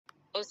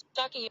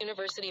Osaka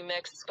University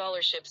MEXT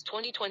Scholarships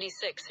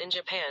 2026 in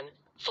Japan,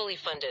 fully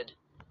funded.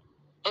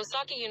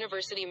 Osaka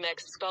University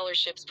MEXT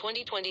Scholarships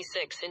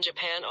 2026 in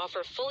Japan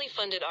offer fully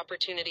funded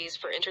opportunities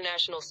for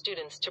international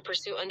students to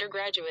pursue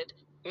undergraduate,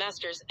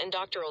 master's, and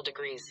doctoral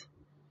degrees.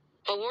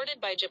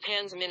 Awarded by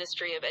Japan's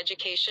Ministry of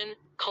Education,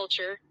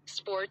 Culture,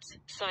 Sports,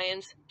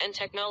 Science, and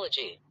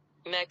Technology,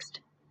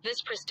 MEXT,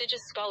 this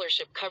prestigious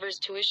scholarship covers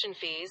tuition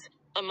fees,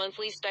 a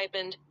monthly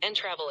stipend, and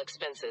travel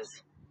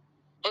expenses.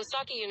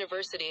 Osaka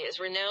University is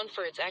renowned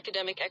for its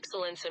academic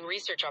excellence and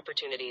research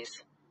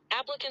opportunities.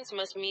 Applicants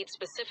must meet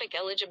specific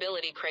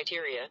eligibility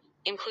criteria,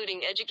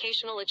 including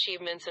educational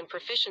achievements and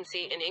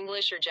proficiency in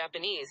English or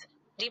Japanese,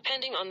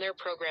 depending on their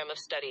program of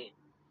study.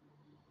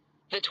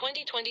 The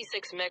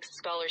 2026 MEXT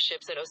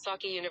scholarships at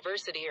Osaka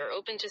University are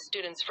open to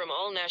students from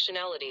all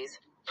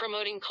nationalities,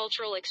 promoting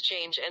cultural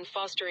exchange and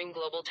fostering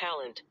global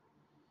talent.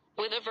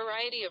 With a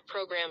variety of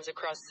programs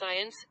across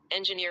science,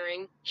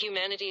 engineering,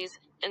 humanities,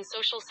 and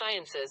social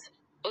sciences,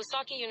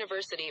 Osaka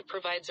University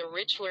provides a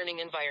rich learning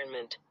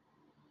environment.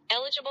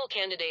 Eligible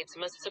candidates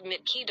must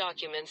submit key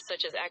documents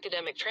such as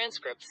academic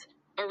transcripts,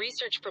 a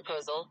research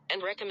proposal,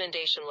 and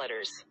recommendation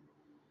letters.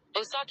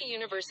 Osaka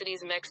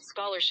University's MEXT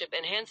scholarship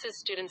enhances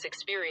students'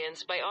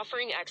 experience by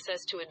offering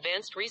access to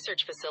advanced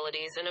research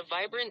facilities and a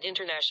vibrant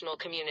international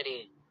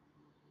community.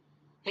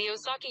 The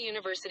Osaka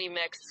University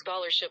MEXT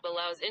scholarship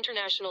allows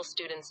international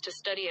students to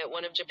study at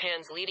one of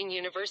Japan's leading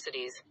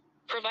universities,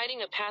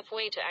 providing a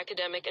pathway to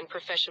academic and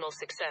professional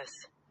success.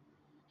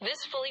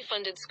 This fully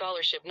funded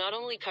scholarship not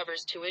only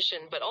covers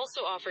tuition but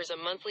also offers a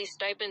monthly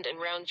stipend and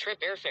round-trip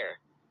airfare,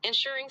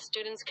 ensuring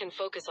students can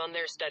focus on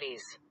their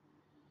studies.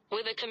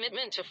 With a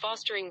commitment to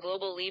fostering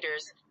global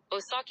leaders,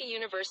 Osaka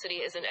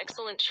University is an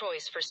excellent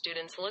choice for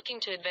students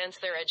looking to advance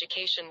their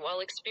education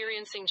while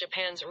experiencing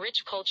Japan's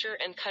rich culture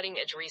and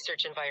cutting-edge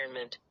research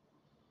environment.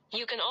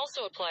 You can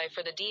also apply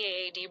for the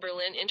DAAD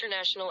Berlin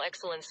International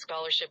Excellence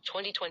Scholarship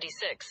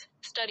 2026,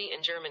 study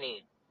in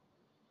Germany.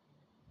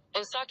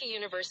 Osaka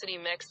University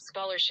MEXT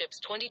Scholarships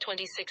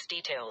 2026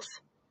 details.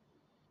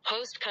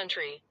 Host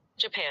country,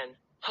 Japan.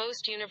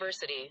 Host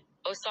university,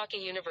 Osaka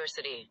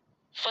University.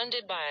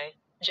 Funded by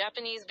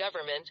Japanese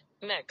government,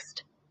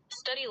 MEXT.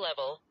 Study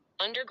level,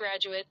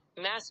 undergraduate,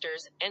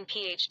 master's, and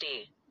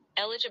PhD.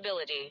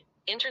 Eligibility,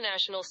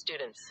 international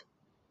students.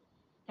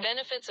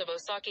 Benefits of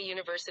Osaka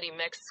University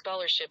MEXT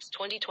Scholarships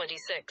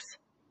 2026.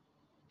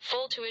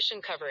 Full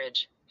tuition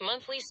coverage,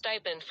 monthly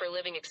stipend for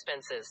living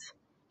expenses.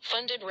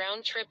 Funded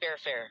round-trip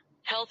airfare,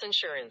 health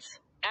insurance,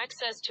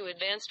 access to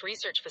advanced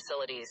research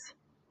facilities,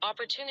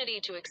 opportunity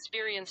to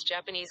experience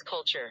Japanese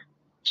culture.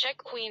 Check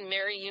Queen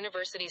Mary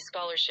University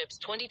Scholarships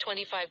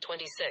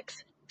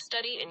 2025-26,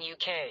 study in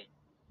UK.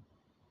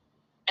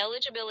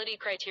 Eligibility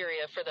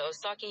criteria for the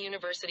Osaka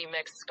University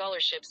MEXT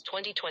Scholarships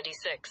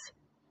 2026.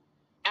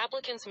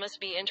 Applicants must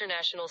be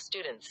international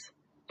students.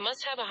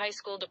 Must have a high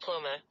school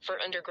diploma,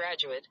 for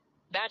undergraduate,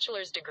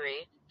 bachelor's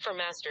degree, for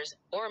master's,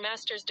 or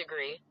master's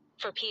degree,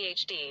 for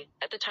PhD,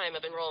 at the time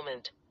of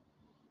enrollment.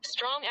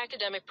 Strong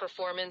academic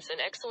performance and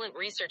excellent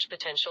research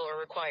potential are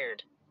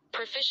required.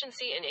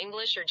 Proficiency in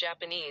English or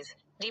Japanese,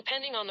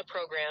 depending on the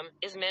program,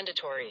 is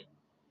mandatory.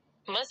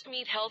 Must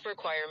meet health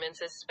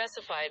requirements as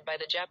specified by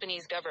the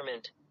Japanese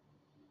government.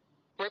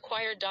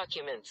 Required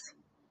documents.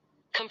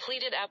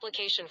 Completed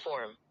application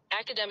form,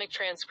 academic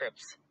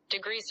transcripts,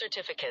 degree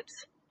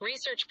certificates,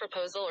 research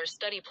proposal or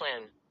study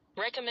plan,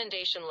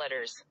 recommendation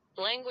letters,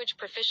 language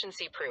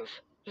proficiency proof,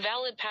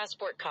 valid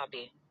passport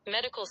copy,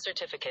 medical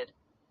certificate.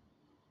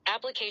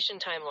 Application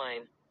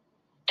timeline.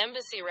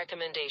 Embassy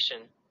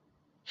recommendation.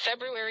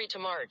 February to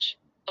March.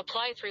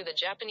 Apply through the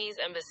Japanese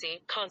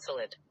Embassy,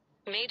 Consulate.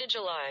 May to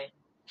July.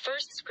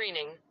 First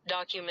screening,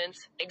 documents,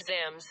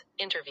 exams,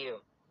 interview.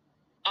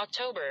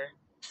 October.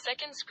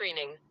 Second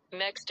screening,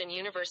 MEXT and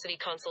university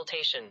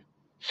consultation.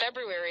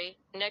 February,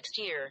 next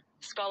year,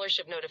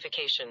 scholarship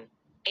notification.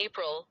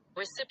 April,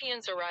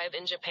 recipients arrive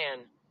in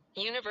Japan.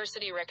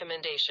 University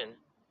recommendation.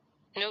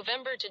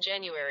 November to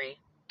January,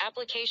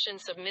 application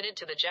submitted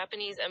to the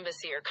Japanese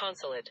Embassy or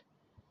Consulate.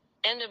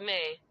 End of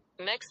May,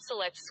 MEXT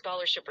selects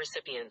scholarship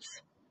recipients.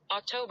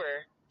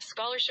 October,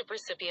 scholarship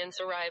recipients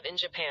arrive in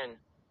Japan.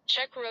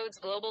 Check Rhodes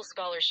Global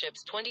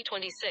Scholarships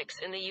 2026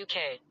 in the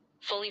UK,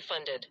 fully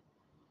funded.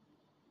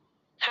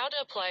 How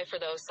to apply for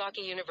the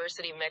Osaka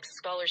University MEXT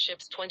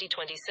Scholarships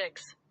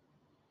 2026.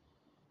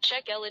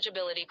 Check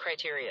eligibility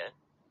criteria.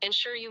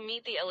 Ensure you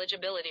meet the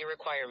eligibility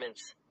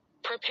requirements.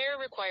 Prepare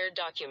required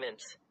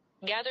documents.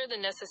 Gather the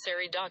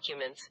necessary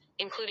documents,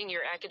 including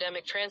your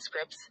academic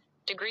transcripts,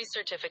 degree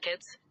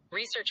certificates,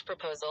 research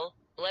proposal,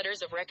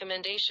 letters of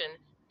recommendation,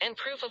 and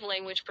proof of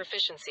language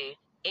proficiency,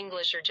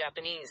 English or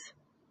Japanese.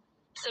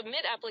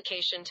 Submit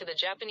application to the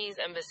Japanese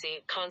Embassy,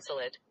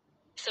 Consulate.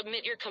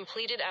 Submit your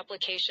completed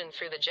application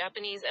through the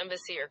Japanese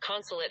Embassy or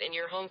Consulate in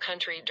your home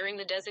country during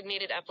the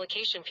designated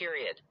application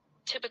period,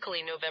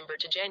 typically November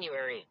to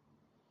January.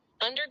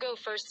 Undergo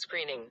first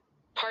screening.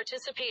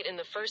 Participate in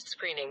the first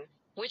screening,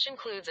 which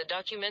includes a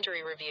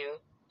documentary review,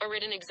 a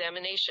written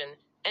examination,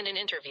 and an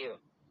interview.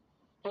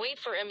 Wait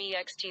for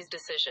MEXT's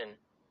decision.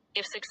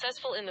 If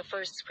successful in the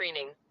first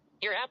screening,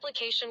 your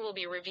application will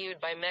be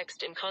reviewed by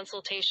MEXT in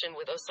consultation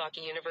with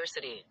Osaka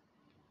University.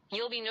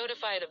 You'll be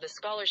notified of the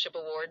scholarship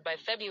award by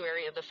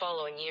February of the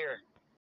following year.